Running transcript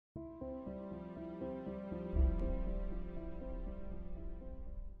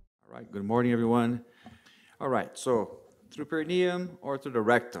All right, good morning, everyone. All right, so through perineum or through the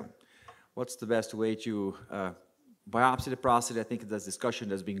rectum, what's the best way to biopsy the prostate? I think that's discussion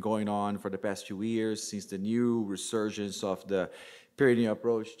that's been going on for the past few years since the new resurgence of the perineum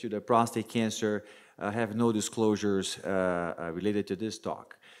approach to the prostate cancer. Have no disclosures related to this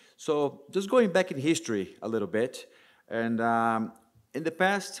talk. So just going back in history a little bit, and in the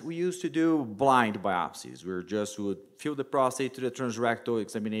past, we used to do blind biopsies. We would fill the prostate to the transrectal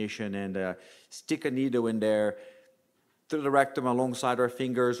examination and stick a needle in there through the rectum alongside our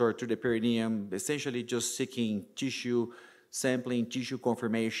fingers or to the perineum, essentially just seeking tissue sampling, tissue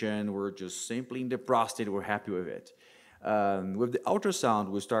confirmation. We're just sampling the prostate. We're happy with it. With the ultrasound,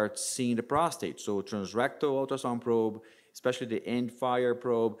 we start seeing the prostate. So transrectal ultrasound probe, especially the end-fire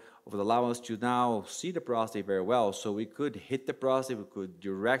probe, would allow us to now see the prostate very well. So we could hit the prostate, we could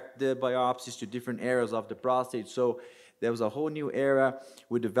direct the biopsies to different areas of the prostate. So there was a whole new era.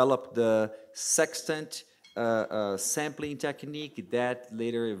 We developed the sextant sampling technique that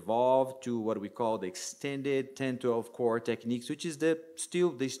later evolved to what we call the extended 10-12 core techniques, which is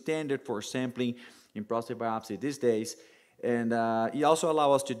still the standard for sampling in prostate biopsy these days. And it also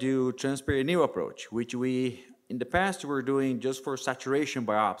allows us to do transperineal approach, which we in the past, we were doing just for saturation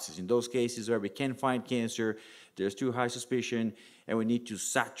biopsies. In those cases where we can't find cancer, there's too high suspicion, and we need to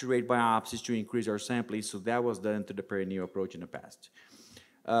saturate biopsies to increase our sampling. So that was done through the perineal approach in the past.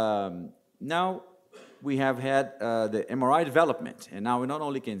 Now we have had the MRI development, and now we not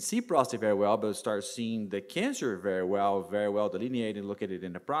only can see prostate very well, but start seeing the cancer very well delineated and located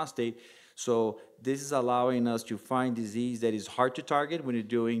in the prostate. So this is allowing us to find disease that is hard to target when you're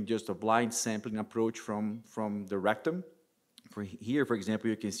doing just a blind sampling approach from the rectum. Here, for example,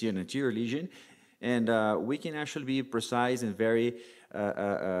 you can see an anterior lesion, and we can actually be precise and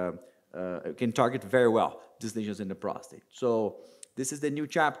can target very well these lesions in the prostate. So this is the new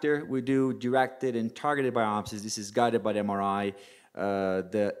chapter. We do directed and targeted biopsies. This is guided by the MRI.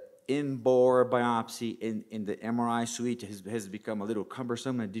 The in-bore biopsy in the MRI suite has become a little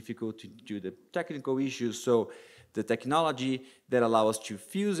cumbersome and difficult to do the technical issues. So the technology that allows us to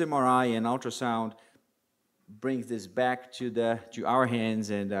fuse MRI and ultrasound brings this back to our hands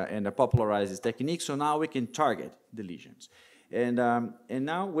and popularizes this technique. So now we can target the lesions. And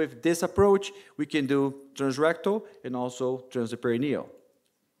now with this approach, we can do transrectal and also transperineal.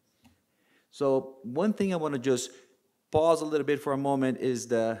 So one thing I want to just pause a little bit for a moment is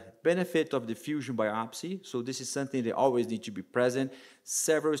the benefit of diffusion biopsy. So this is something that always needs to be present.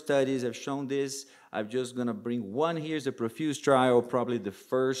 Several studies have shown this. I'm just going to bring one here, is the Profuse Trial, probably the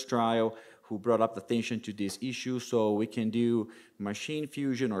first trial who brought up attention to this issue. So we can do machine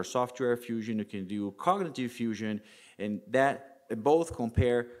fusion or software fusion. You can do cognitive fusion, and that both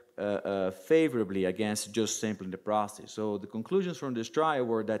compare favorably against just sampling the prostate. So the conclusions from this trial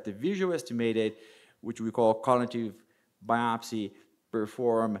were that the visual estimated, which we call cognitive biopsy,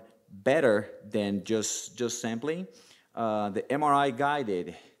 perform better than just sampling. The MRI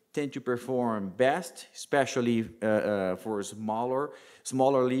guided tend to perform best, especially for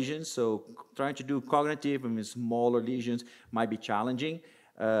smaller lesions. So trying to do cognitive and smaller lesions might be challenging,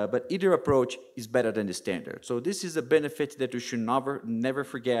 but either approach is better than the standard. So this is a benefit that we should never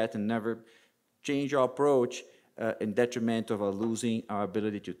forget and never change our approach in detriment of losing our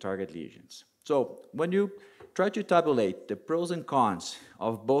ability to target lesions. So when you try to tabulate the pros and cons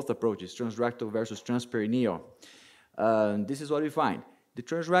of both approaches, transrectal versus transperineal, this is what we find. The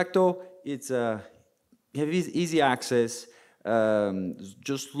transrectal, you have easy access,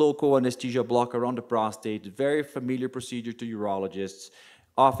 just local anesthesia block around the prostate, very familiar procedure to urologists,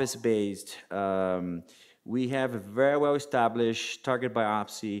 office-based. We have a very well-established target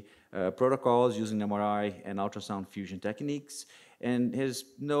biopsy protocols using MRI and ultrasound fusion techniques, and has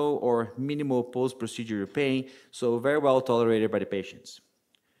no or minimal post-procedure pain, so very well tolerated by the patients.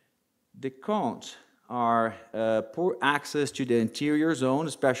 The cons are poor access to the anterior zone,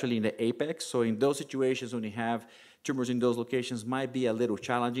 especially in the apex. So in those situations when you have tumors in those locations, might be a little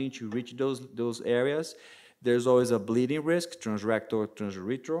challenging to reach those areas. There's always a bleeding risk, transrectal,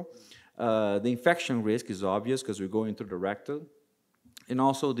 transurethral. The infection risk is obvious because we're going through the rectum. And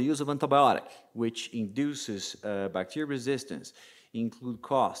also the use of antibiotic, which induces bacterial resistance, include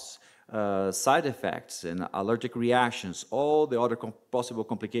costs, side effects, and allergic reactions, all the other possible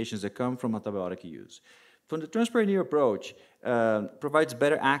complications that come from antibiotic use. From the transperineal approach, provides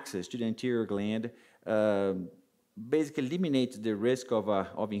better access to the anterior gland, basically eliminates the risk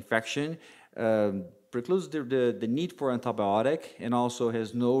of infection, precludes the need for antibiotic, and also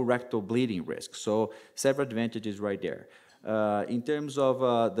has no rectal bleeding risk. So several advantages right there. In terms of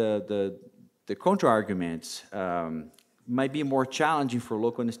the counter-arguments, might be more challenging for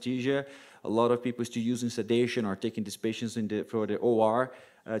local anesthesia. A lot of people still using sedation or taking these patients for the OR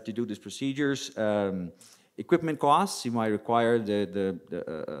to do these procedures. Equipment costs, you might require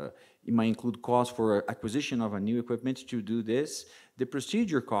it might include costs for acquisition of a new equipment to do this. The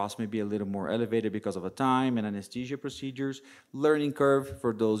procedure cost may be a little more elevated because of the time and anesthesia procedures. Learning curve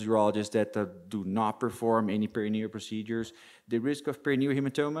for those urologists that do not perform any perineal procedures. The risk of perineal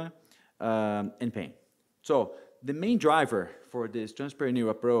hematoma and pain. So the main driver for this transperineal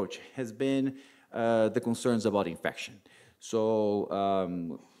approach has been the concerns about infection. So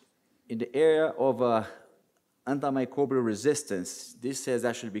in the area of antimicrobial resistance, this has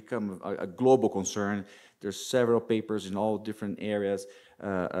actually become a global concern. There's several papers in all different areas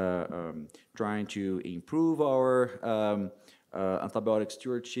trying to improve our antibiotic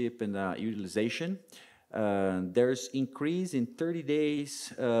stewardship and utilization. There's increase in 30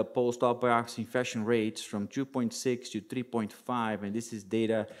 days post-op biopsy infection rates from 2.6 to 3.5, and this is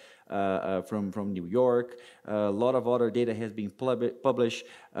data from New York. A lot of other data has been published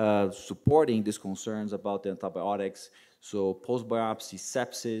supporting these concerns about the antibiotics. So post-biopsy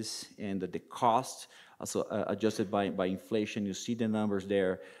sepsis and the cost, also adjusted by inflation, you see the numbers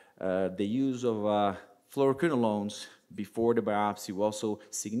there. The use of fluoroquinolones before the biopsy will also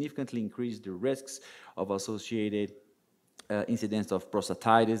significantly increase the risks of associated incidence of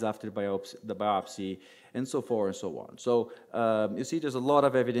prostatitis after the biopsy, and so forth and so on. So you see there's a lot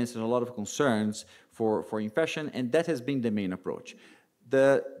of evidence and a lot of concerns for infection, and that has been the main approach.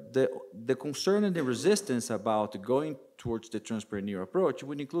 The concern and the resistance about going towards the transperineal approach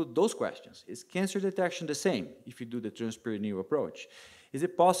would include those questions. Is cancer detection the same if you do the transperineal approach? Is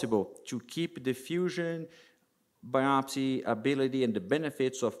it possible to keep diffusion biopsy ability and the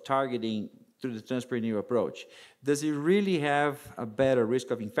benefits of targeting through the transperineal approach? Does it really have a better risk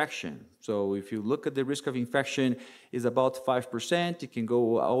of infection? So if you look at the risk of infection is about 5%, it can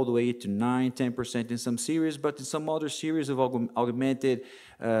go all the way to 9, 10% in some series, but in some other series of augmented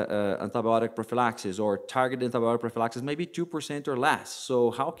antibiotic prophylaxis or targeted antibiotic prophylaxis, maybe 2% or less.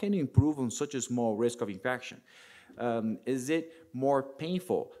 So how can you improve on such a small risk of infection? Is it more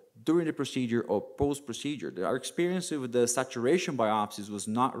painful during the procedure or post-procedure? Our experience with the saturation biopsies was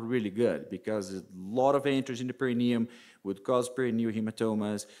not really good because a lot of entries in the perineum would cause perineal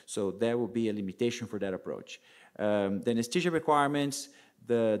hematomas, so there will be a limitation for that approach. The anesthesia requirements,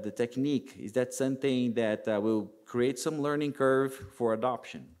 the technique, is that something that will create some learning curve for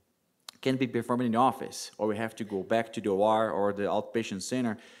adoption? Can be performed in the office, or we have to go back to the OR or the outpatient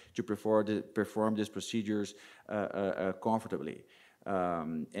center to perform these procedures comfortably.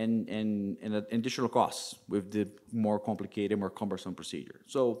 And additional costs with the more complicated, more cumbersome procedure.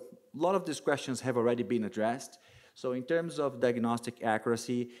 So a lot of these questions have already been addressed. So in terms of diagnostic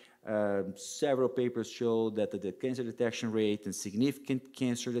accuracy, several papers show that the cancer detection rate and significant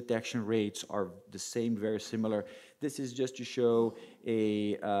cancer detection rates are the same, very similar. This is just to show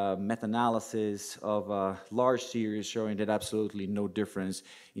a meta-analysis of a large series showing that absolutely no difference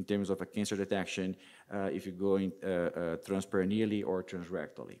in terms of a cancer detection if you're going transperineally or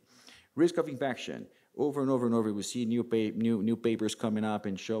transrectally. Risk of infection. Over and over and over, we see new papers coming up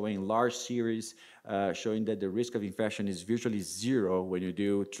and showing large series, showing that the risk of infection is virtually zero when you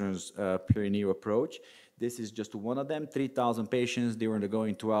do transperineal approach. This is just one of them, 3,000 patients. They were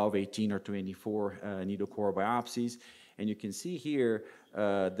undergoing 12, 18, or 24 needle core biopsies. And you can see here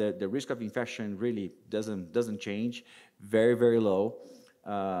that the risk of infection really doesn't change, very, very low.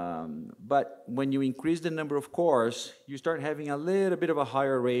 But when you increase the number of cores, you start having a little bit of a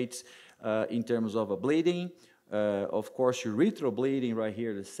higher rate in terms of a bleeding. Of course, urethral bleeding right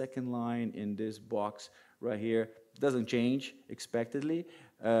here, the second line in this box right here, doesn't change expectedly,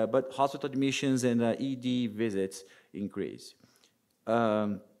 but hospital admissions and ED visits increase.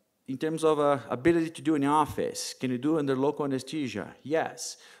 In terms of ability to do in the office, can you do under local anesthesia?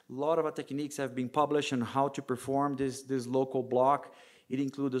 Yes. A lot of techniques have been published on how to perform this local block. It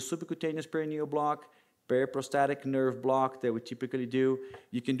includes a subcutaneous perineal block, periprostatic nerve block that we typically do.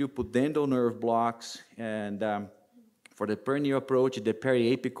 You can do pudendal nerve blocks, and for the perineal approach, the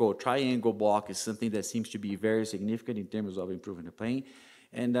periapical triangle block is something that seems to be very significant in terms of improving the pain.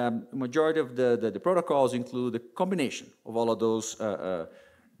 And the majority of the protocols include a combination of all of those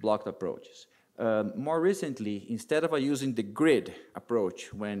blocked approaches. More recently, instead of using the grid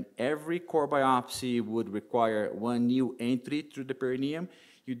approach, when every core biopsy would require one new entry through the perineum,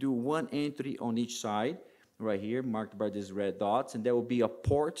 you do one entry on each side, right here, marked by these red dots, and there will be a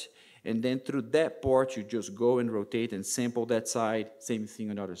port, and then through that port, you just go and rotate and sample that side, same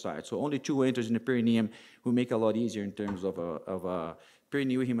thing on the other side. So only two entries in the perineum will make it a lot easier in terms of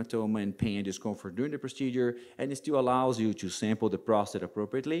perineal hematoma and pain and discomfort during the procedure, and it still allows you to sample the prostate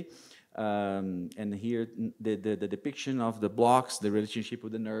appropriately. And here, the depiction of the blocks, the relationship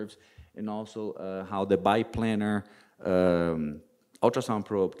with the nerves, and also how the biplanar ultrasound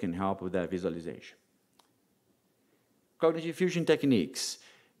probe can help with that visualization. Cognitive fusion techniques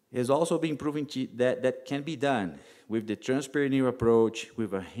has also been proven that can be done with the transperineal approach,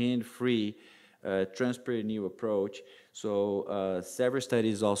 with a hand-free transperineal approach. So several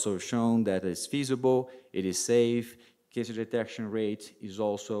studies also shown that it's feasible, it is safe, cancer detection rate is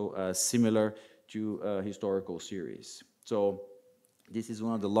also similar to historical series. So this is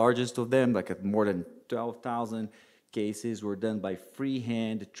one of the largest of them, like more than 12,000 cases were done by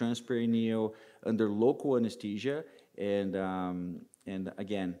freehand transperineal under local anesthesia, and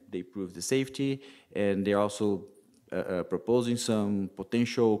again, they proved the safety, and they're also proposing some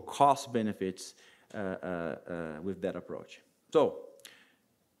potential cost benefits with that approach. So,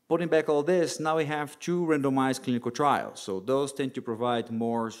 putting back all this, now we have 2 randomized clinical trials. So those tend to provide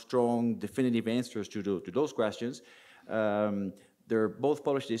more strong, definitive answers to those questions. They're both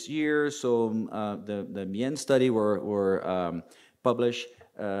published this year. So the Mien study were published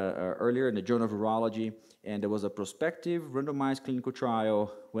earlier in the Journal of Urology, and there was a prospective randomized clinical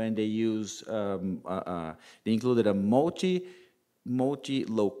trial when they used, they included a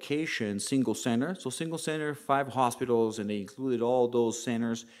multi-location single center. So single center, 5 hospitals, and they included all those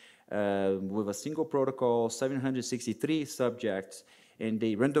centers with a single protocol, 763 subjects, and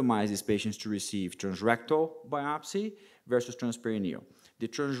they randomized these patients to receive transrectal biopsy versus transperineal. The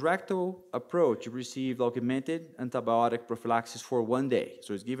transrectal approach received augmented antibiotic prophylaxis for 1 day.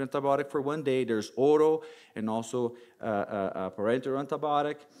 So it's given antibiotic for 1 day. There's oral and also a parenteral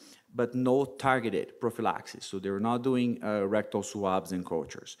antibiotic, but no targeted prophylaxis. So they were not doing rectal swabs and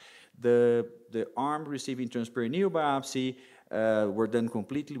cultures. The arm receiving transperineal biopsy were done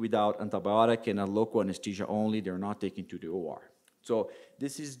completely without antibiotic and a local anesthesia only. They're not taken to the OR. So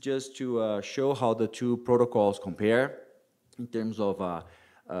this is just to show how the 2 protocols compare in terms of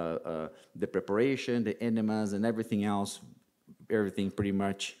the preparation, the enemas, and everything else. Everything pretty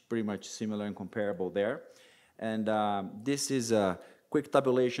much similar and comparable there. And this is a quick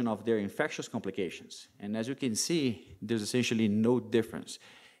tabulation of their infectious complications. And as you can see, there's essentially no difference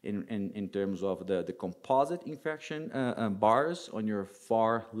in terms of the composite infection bars on your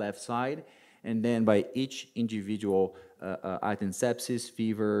far left side, and then by each individual item: sepsis,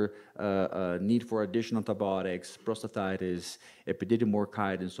 fever, need for additional antibiotics, prostatitis,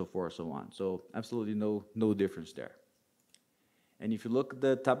 epididymolysis, and so forth, so on. So absolutely no difference there. And if you look at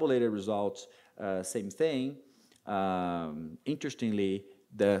the tabulated results, same thing. Interestingly,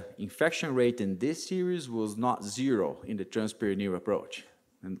 the infection rate in this series was not 0 in the transperineal approach.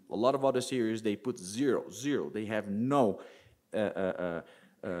 And a lot of other series, they put 0. They have no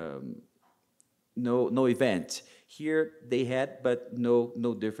event. Here they had, but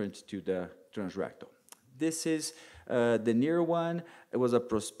no difference to the transrectal. This is the near one. It was a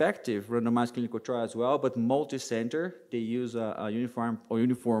prospective randomized clinical trial as well, but multicenter. They use a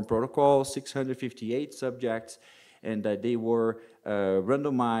uniform protocol, 658 subjects, and they were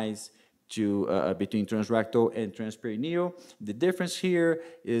randomized to between transrectal and transperineal. The difference here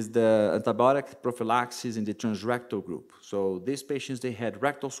is the antibiotic prophylaxis in the transrectal group. So these patients, they had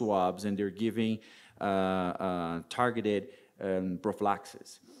rectal swabs, and they're giving targeted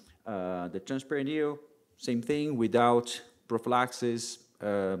prophylaxis. The transperineal, same thing, without prophylaxis,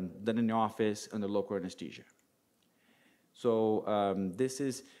 done in the office under local anesthesia. So this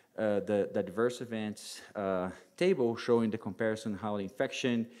is the adverse events table showing the comparison how the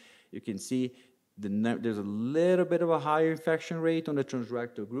infection. You can see there's a little bit of a higher infection rate on the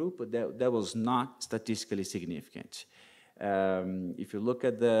transrectal group, but that was not statistically significant. If you look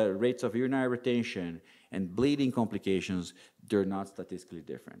at the rates of urinary retention and bleeding complications, they're not statistically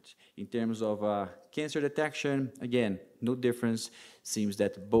different. In terms of cancer detection, again, no difference. Seems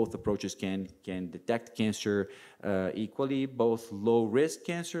that both approaches can detect cancer equally, both low-risk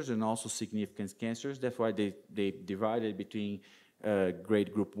cancers and also significant cancers. That's why they divided between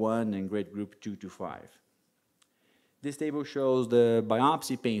grade group 1 and grade group 2 to 5. This table shows the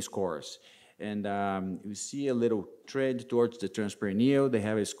biopsy pain scores. And you see a little trend towards the transperineal. They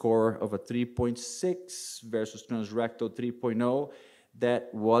have a score of a 3.6 versus transrectal 3.0.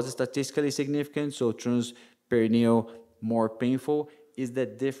 That was statistically significant, so transperineal more painful. Is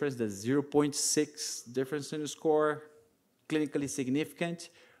that difference, the 0.6 difference in the score, clinically significant?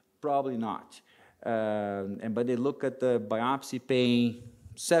 Probably not. But they look at the biopsy pain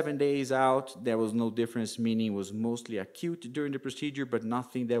 7 days out, there was no difference, meaning it was mostly acute during the procedure, but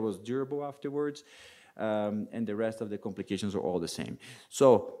nothing that was durable afterwards. and the rest of the complications are all the same.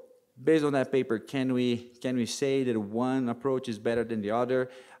 So based on that paper, can we say that one approach is better than the other?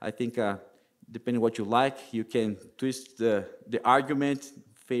 I think depending on what you like, you can twist the argument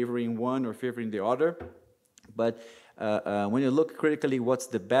favoring one or favoring the other. But when you look critically what's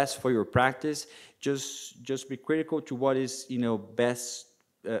the best for your practice, just be critical to what is best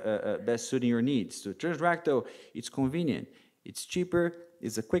suiting your needs. So transrectal, it's convenient, it's cheaper,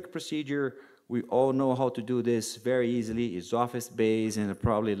 it's a quick procedure. We all know how to do this very easily. It's office-based and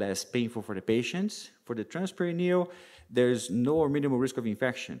probably less painful for the patients. For the transperineal, there's no or minimal risk of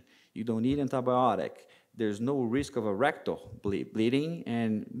infection. You don't need antibiotic. There's no risk of a rectal bleeding,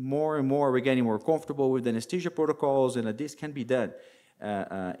 and more we're getting more comfortable with anesthesia protocols, and this can be done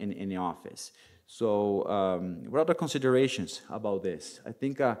in the office. So what are the considerations about this? I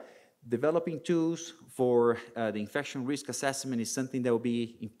think developing tools for the infection risk assessment is something that will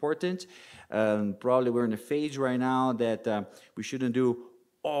be important. Probably we're in a phase right now that we shouldn't do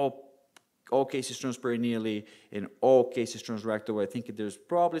all cases transperineally and all cases transrectal. I think there's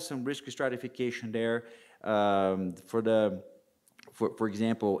probably some risk stratification there. For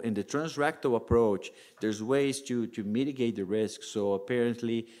example, in the transrectal approach, there's ways to mitigate the risk. So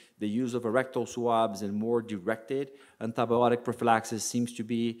apparently, the use of rectal swabs and more directed antibiotic prophylaxis seems to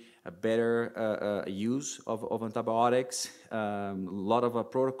be a better use of antibiotics. A lot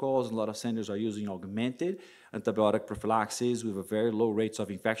of protocols, a lot of centers are using augmented antibiotic prophylaxis with a very low rates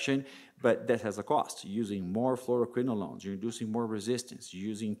of infection, but that has a cost. You're using more fluoroquinolones, you're inducing more resistance, you're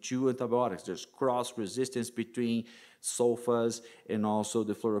using 2 antibiotics. There's cross-resistance between sulfas and also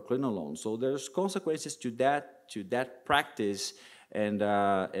the fluoroquinolones. So there's consequences to that practice, and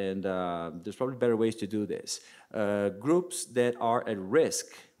there's probably better ways to do this. Groups that are at risk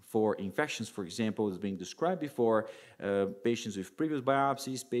for infections, for example, as being described before, patients with previous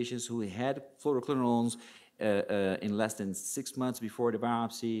biopsies, patients who had fluoroquinolones in less than 6 months before the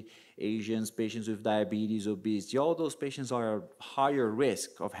biopsy, Asians, patients with diabetes, obesity, all those patients are at higher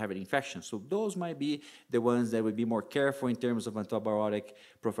risk of having infections. So those might be the ones that would be more careful in terms of antibiotic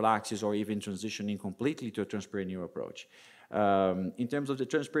prophylaxis or even transitioning completely to a transperineal approach. In terms of the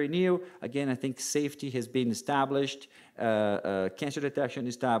transperineal, again, I think safety has been established, cancer detection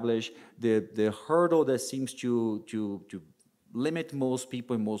established. The hurdle that seems to limit most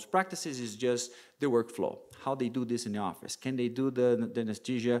people in most practices is just the workflow, how they do this in the office. Can they do the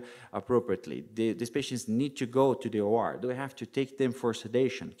anesthesia appropriately? These patients need to go to the OR. Do we have to take them for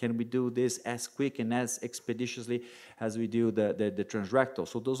sedation? Can we do this as quick and as expeditiously as we do the transrectal?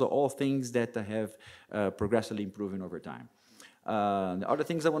 So those are all things that have progressively improving over time. The other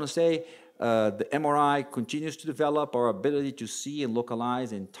things I want to say, the MRI continues to develop. Our ability to see and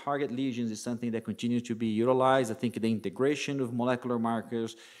localize and target lesions is something that continues to be utilized. I think the integration of molecular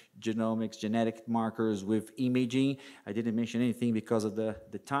markers, genomics, genetic markers with imaging. I didn't mention anything because of the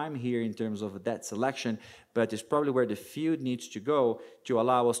time here in terms of that selection, but it's probably where the field needs to go to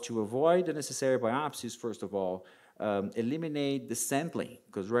allow us to avoid the necessary biopsies, first of all, eliminate the sampling,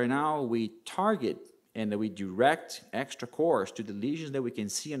 because right now we target and we direct extra cores to the lesions that we can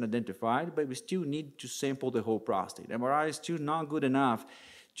see and identify, but we still need to sample the whole prostate. MRI is still not good enough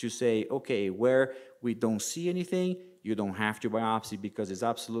to say, okay, where we don't see anything, you don't have to biopsy because it's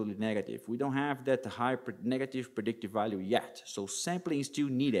absolutely negative. We don't have that high negative predictive value yet, so sampling is still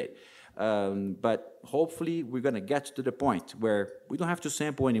needed. But hopefully we're going to get to the point where we don't have to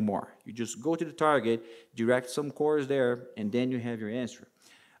sample anymore. You just go to the target, direct some cores there, and then you have your answer.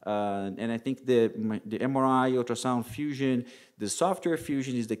 And I think the MRI-ultrasound fusion, the software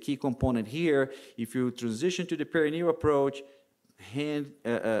fusion is the key component here. If you transition to the perineal approach,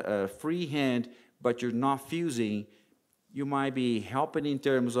 free hand, but you're not fusing, you might be helping in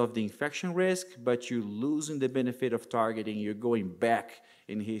terms of the infection risk, but you're losing the benefit of targeting. You're going back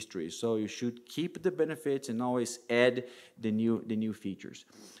in history. So you should keep the benefits and always add the new features.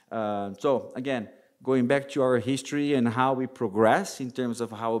 So again, going back to our history and how we progress in terms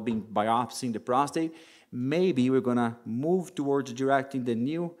of how we've been biopsying the prostate, maybe we're going to move towards directing the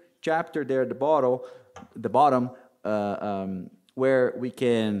new chapter there at the bottom, where we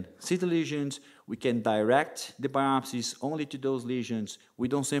can see the lesions, we can direct the biopsies only to those lesions. We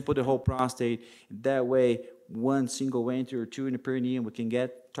don't sample the whole prostate. That way, one single entry or two in the perineum, we can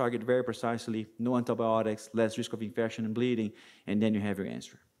get target very precisely, no antibiotics, less risk of infection and bleeding, and then you have your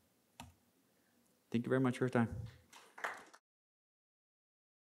answer. Thank you very much for your time.